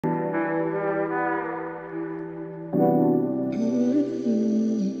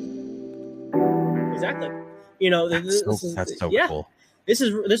exactly. You know, That's so cool. This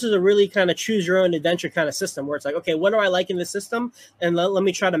is a really kind of choose your own adventure kind of system where it's like, okay, what do I like in the system, and let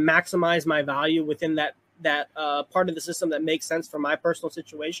me try to maximize my value within that part of the system that makes sense for my personal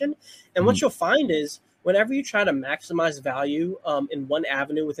situation. And what you'll find is whenever you try to maximize value in one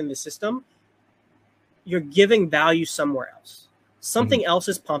avenue within the system, you're giving value somewhere else. Something else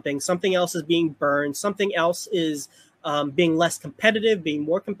is pumping, something else is being burned, something else is being less competitive, being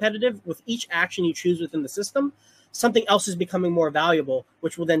more competitive. With each action you choose within the system, something else is becoming more valuable,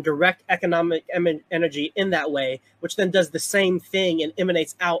 which will then direct economic energy in that way, which then does the same thing and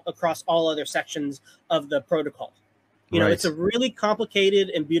emanates out across all other sections of the protocol. You know, it's a really complicated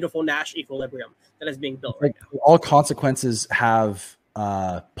and beautiful Nash equilibrium that is being built right now. All consequences have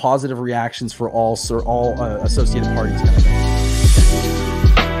positive reactions for all associated parties.